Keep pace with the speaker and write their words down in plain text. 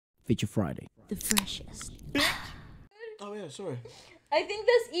Feature Friday. The freshest. Oh yeah, sorry. I think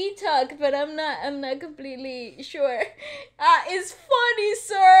that's E-Talk, but I'm not completely sure. It's funny,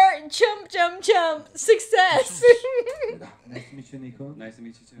 sir. Jump, jump, jump. Success. Nice to meet you, Nico. Nice to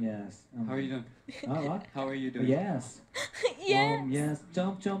meet you too. Yes. How are you doing? What? How are you doing? Yes. Yeah. Yes.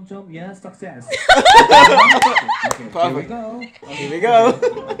 Jump, jump, jump. Yes. Success. Okay. Perfect. Here we go. Here we go.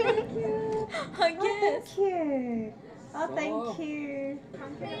 Oh, yes. Thank you. Oh, thank you.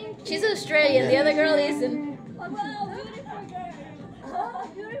 She's Australian. The other girl isn't.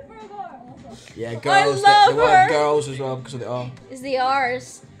 Yeah, girls. love They were her. girls as well because of the R. It's the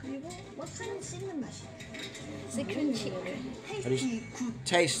R's. It's a crunchy.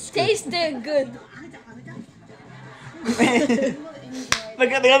 Taste. Tastes good.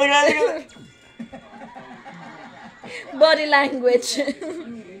 Look at the other guy. Look at Body language.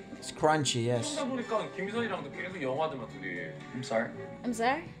 It's crunchy, yes. 보니까 김희선이랑도 계속 영화들만 둘이. I'm sorry. I'm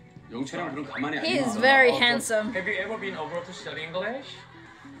sorry? 영철이랑 그런 가만히 안 He is 있어. very handsome. Have you ever been abroad to study English?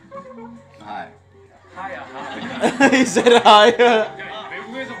 Hi. Hi. He said hi.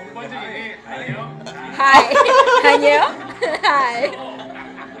 외국에서 공부한 적 있니? 아니요. Hi. 안녕? Hi.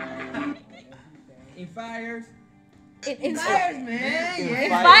 In fires. It Fires, inspires. man. Yeah.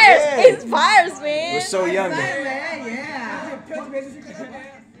 Inspires. Yeah. Inspires, man. We're so young. Fire, man. Yeah.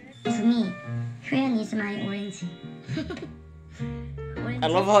 To me, Korean is my orange. I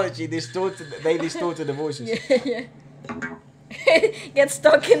love how they distorted the voices. Yeah. Get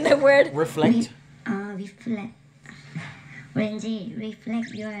stuck in the word. Reflect. Reflect. Orange,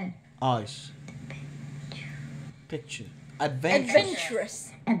 reflect your Eyes. Picture. Adventure.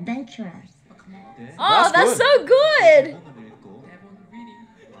 Adventurous. adventures. Oh, that's good. so good.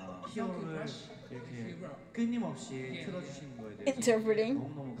 끊임없이 틀어주시는 거에 대해서 Interpreting.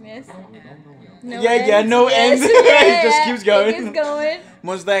 Yes. No Yeah, no Yes. end. Yeah, It just yeah. keeps going. It keeps going.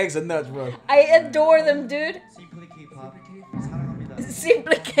 Monster eggs are nuts, bro. I adore them, dude. Simply Kpop 사랑합니다.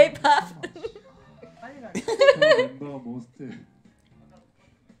 Simply K-pop. 멤버 모스트.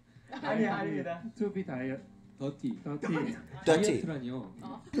 아닙니다. To be diet. Dirty. Dirty. 다이어트라니요.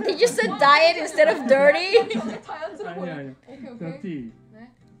 Did you say diet instead of dirty? 아니. Dirty.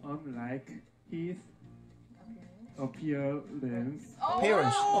 Unlike his appearance.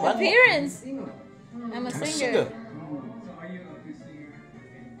 Appearance. Oh, man. Appearance. I'm a Singer. singer.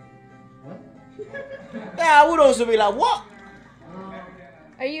 Yeah, I would also be like, what?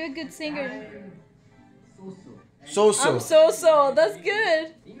 Are you a good singer? So. I'm so. That's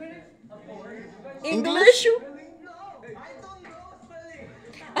good. English?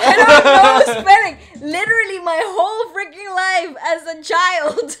 I don't know spelling. Literally my whole freaking life as a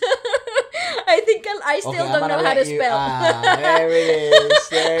child. I think I still Okay, I'm don't gonna know how let to you- spell. there it is.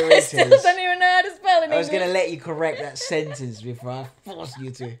 There I it still is. don't even know how to spell in I was English. gonna let you correct that sentence before I forced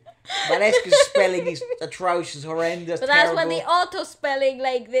you to. Wlsk's spelling is atrocious, horrendous, But that's terrible. when the auto spelling,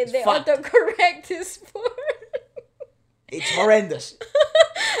 like the fucked. autocorrect is for. It's horrendous.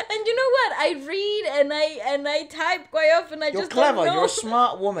 And you know what? I read and I type quite often. I You're just clever. don't know. You're a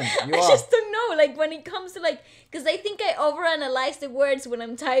smart woman. You I are. just don't know. Like when it comes to because I think I overanalyze the words when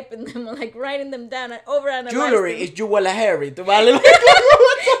I'm typing them, like writing them down. I overanalyze. Jewelry them. is jewelry.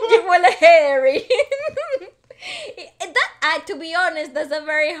 Get well hairy. That, to be honest, that's a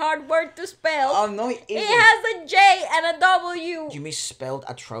very hard word to spell. Oh no, it It isn't. has a J and a W. You misspelled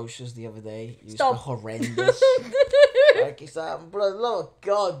atrocious the other day. You Stop. spelled horrendous. Like it's like, bro, Lord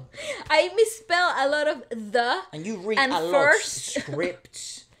God. I misspell a lot of the. And you read And a lot. first.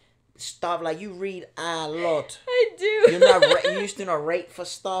 Scripts, stuff like you read a lot. I do. You used to narrate for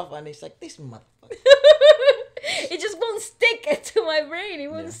stuff, and it's like this motherfucker. It just won't stick to my brain. It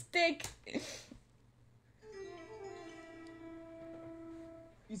won't stick.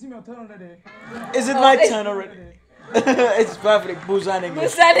 Is it my turn already? Is it my turn already? It's perfect. Busan English.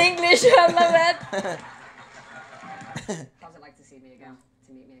 Was that English? I love that. How's it like to see me again?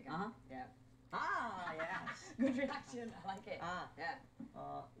 To meet me again? Yeah. Ah, yeah. Good reaction. I like it. Yeah.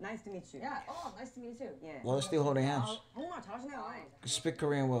 Nice to meet you. Yeah. Oh, nice to meet you too. Yeah. Well, they're still holding hands. 정말 잘하시네요. Speak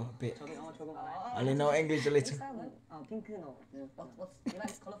Korean well a bit. 저거. I only know English a little. 핑크 너. What's you like?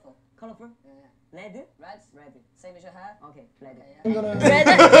 It's colorful. Colorful? Yeah. Red? Red. Same as your hair. Okay, red. I'm gonna Red,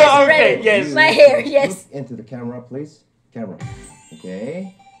 yes, Okay, red. yes. My hair, yes. look into the camera, please. Camera.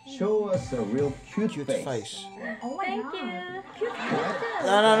 Okay. Show us a real cute, Cute face. face. Oh, thank you.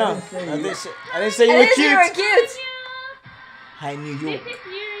 No. I didn't say you I were didn't say you were cute. cute. Hi, New York. This is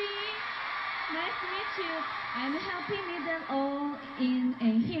Yuri. Nice to meet you. I'm happy to meet them all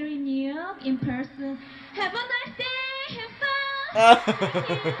here in New York in person. Have a nice day. Have fun.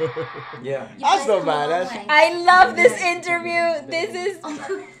 Yeah. That's not bad. That's... I love this interview. This is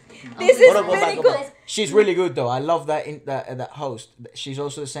pretty cool. She's really good though. I love that host. She's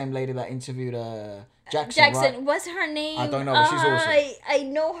also the same lady that interviewed Jackson. Right? What's her name? I don't know, but she's awesome. I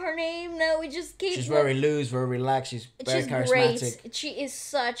know her name now. We just keep. She's very loose, very relaxed. She's very charismatic. Great. She is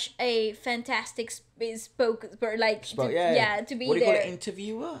such a fantastic to be What there. do you call it?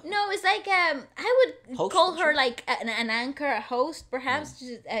 Interviewer? No, it's like I would Host, call her sure. like an anchor, a host, perhaps.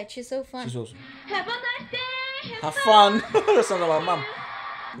 She's so fun. She's awesome. Have a nice day. Have fun. That sounds like my mum.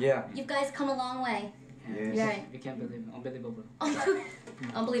 Yeah. You guys come a long way. Yes. Right. We can't believe it. Unbelievable.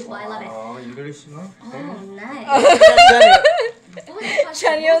 Unbelievable. I love it. English, no? Oh, nice.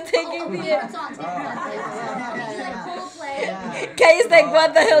 Chanyeol taking the. the. It's on. Like Coldplay. Kay is like,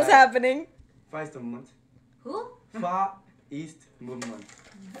 what the hell's happening? First month. Who? Far East Movement.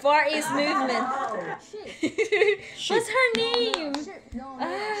 Far East Movement. What's her name?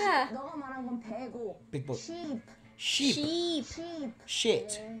 Ah. 너가 말한 건 배고. Big boy. Sheep. Sheep. Sheep.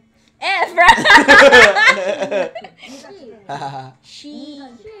 Shit. Efra.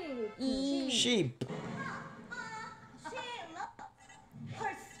 Sheep.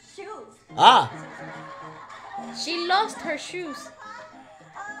 Her shoes. Ah. She lost her shoes.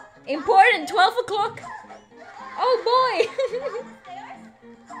 Important. 12 o'clock. Oh boy.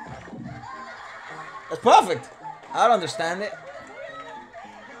 That's perfect. I don't understand it.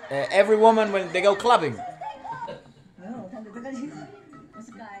 Every woman when they go clubbing.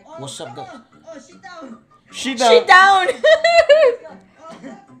 What's up, guys? Oh, sit down. She She down. Alright,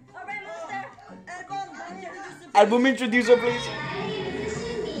 monster. Album introducer, please.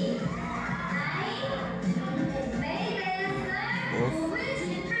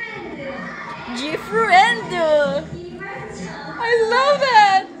 Differendo. I love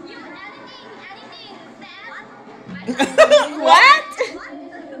that. What?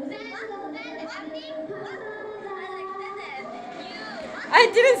 I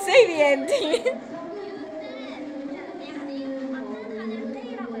didn't say the ending.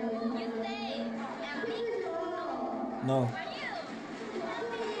 No.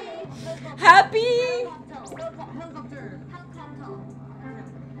 Happy.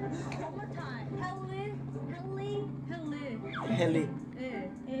 Heli.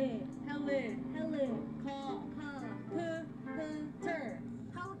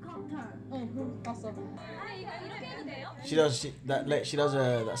 She does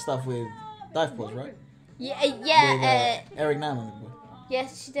that stuff with dive pose, right? Yeah, With Eric Naman.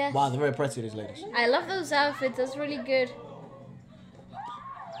 yes, she does. Wow, they're very pretty, these ladies. I love those outfits. That's really good.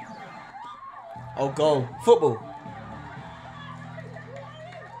 Oh, go. Football.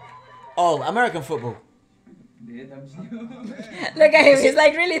 Oh, American football. Look at him. He's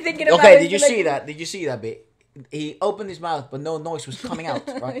like really thinking about it. Okay, did you like- see that? Did you see that bit? He opened his mouth, but no noise was coming out,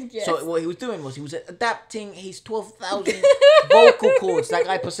 right? Yes. So what he was doing was he was adapting his 12,000 vocal cords that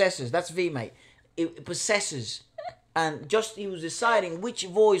guy possesses. That's V, mate. It possesses. And just he was deciding which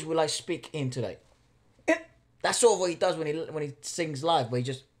voice will I speak in today. That's sort of what he does when he sings live, where he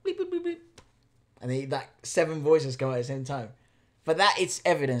just bleep, bleep, bleep, bleep. And then like 7 voices come out at the same time. For that, it's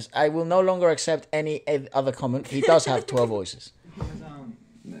evidence. I will no longer accept any other comment. He does have 12 voices.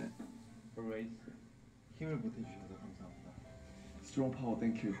 네. Alright. 힘을 보태주셔서 감사합니다. Strong power,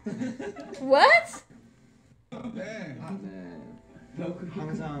 thank you. What? 네.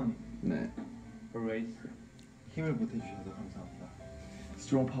 항상 네. Alright. 힘을 보태주셔서 감사합니다.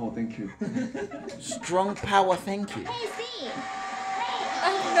 Strong power, thank you. Strong power, thank you. Hey, see. I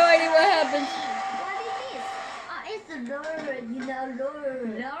have no idea what happened. What is this? It's a lure, you know, lure.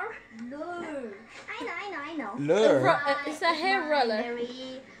 Lure? Lure. I know. Lure. It's a hair roller.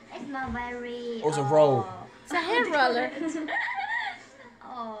 It's my very... Also roll. It's a hair roller.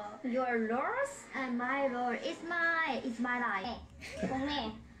 Your lures and my lure. It's my life.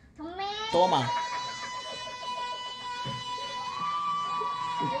 동네. Toma.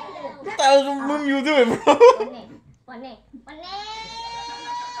 What the hell is you doing, bro? 원네.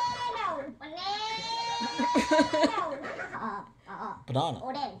 Banana.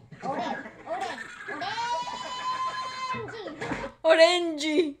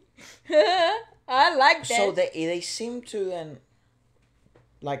 Orange. I like that. So they seem to then,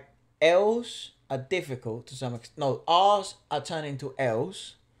 like, L's are difficult to some extent. No, R's are turning into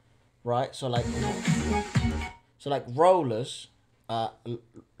L's, right? So like rollers,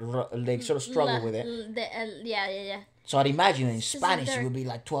 they sort of struggle with it. Yeah. So I'd imagine in Spanish they're- it would be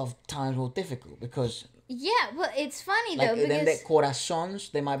like 12 times more difficult because Yeah, well, it's funny like though then the because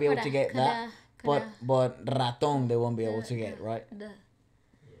corazones they might be able to get that, but raton they won't be able to get, right?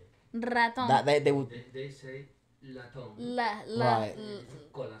 Raton. That they would. They say Latón. Right.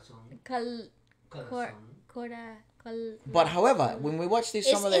 Corazón. Col, Corazón. cora, col. But however, when we watch this,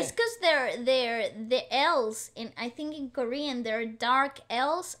 some of It's the because they're the L's in, I think in Korean they're dark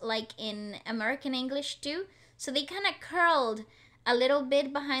L's like in American English too. So they kind of curled a little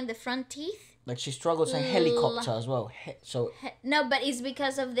bit behind the front teeth. like she struggles in helicopter as well. So No, but it's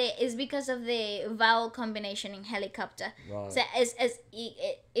because of the vowel combination in helicopter. Right. So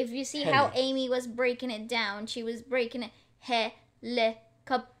if you see Heli. how Amy was breaking it down, she was breaking it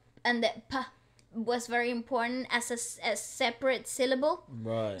and the p was very important as a separate syllable.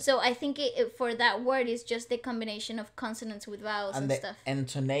 right. So I think for that word is just the combination of consonants with vowels and And the stuff.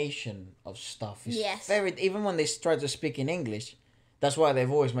 intonation of stuff is Yes. very, even when they try to speak in English, that's why their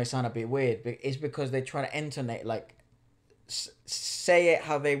voice may sound a bit weird. But it's because they try to intonate, like say it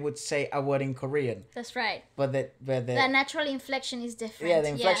how they would say a word in Korean. That's right. But the natural inflection is different. yeah, the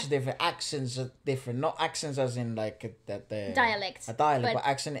inflection is different. Accents are different. Not accents as in like that the Dialects, a dialect, but- but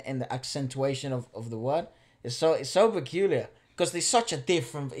accent and the accentuation of the word is so peculiar because there's such a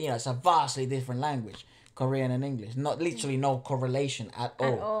different. It's a vastly different language, Korean and English. Not literally no correlation at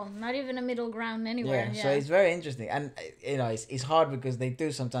all. At all. Not even a middle ground anywhere. Yeah, so it's very interesting, and it's hard because they do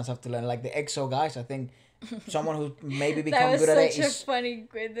sometimes have to learn. Like the XO guys, I think someone who maybe That become was good at it such a is funny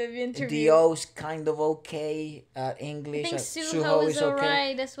interview. Dio's kind of okay at English. I think Suho Suho is is okay.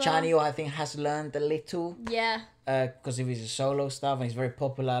 alright as well. Chanyeol, I think, has learned a little Yeah. because of his solo stuff, and he's very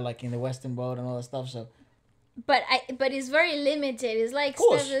popular like in the Western world and all that stuff. So But it's very limited. It's like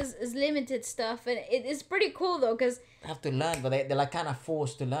course. stuff is limited stuff, and it's pretty cool though, because they have to learn, but they're like kind of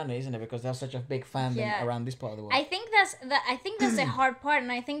forced to learn it, isn't it? Because they have such a big fandom Yeah. around this part of the world. I think that's the hard part,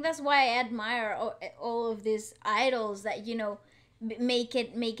 and I think that's why I admire all of these idols that make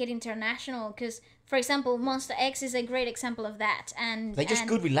it international. Because for example, Monster X is a great example of that, and They're just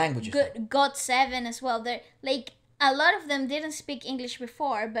good with languages. Good God7 as well. They're like a lot of them didn't speak English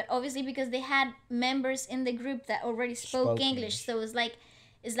before, but obviously because they had members in the group that already spoke English, so it's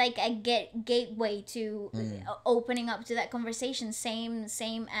like a gateway to opening up to that conversation.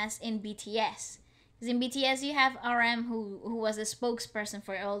 Same as in BTS. Because in BTS you have RM who was a spokesperson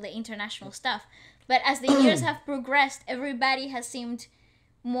for all the international stuff. But as the years have progressed, everybody has seemed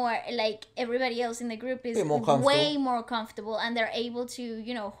more like everybody else in the group is way more comfortable, and they're able to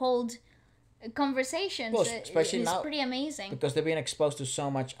hold conversations. Well, especially it's now, pretty amazing because they're being exposed to so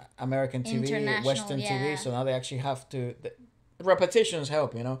much American TV, International, Western yeah. TV, so now they actually have to. Repetitions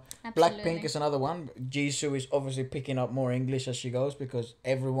help, Absolutely. Blackpink is another one. Jisoo is obviously picking up more English as she goes because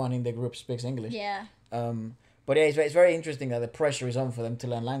everyone in the group speaks English. Yeah. But yeah, it's very interesting that the pressure is on for them to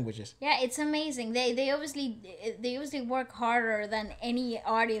learn languages. Yeah, it's amazing. They obviously work harder than any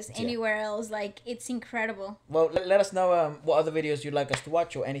artist anywhere else. Like, it's incredible. Well, let us know what other videos you'd like us to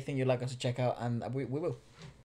watch or anything you'd like us to check out, and we will.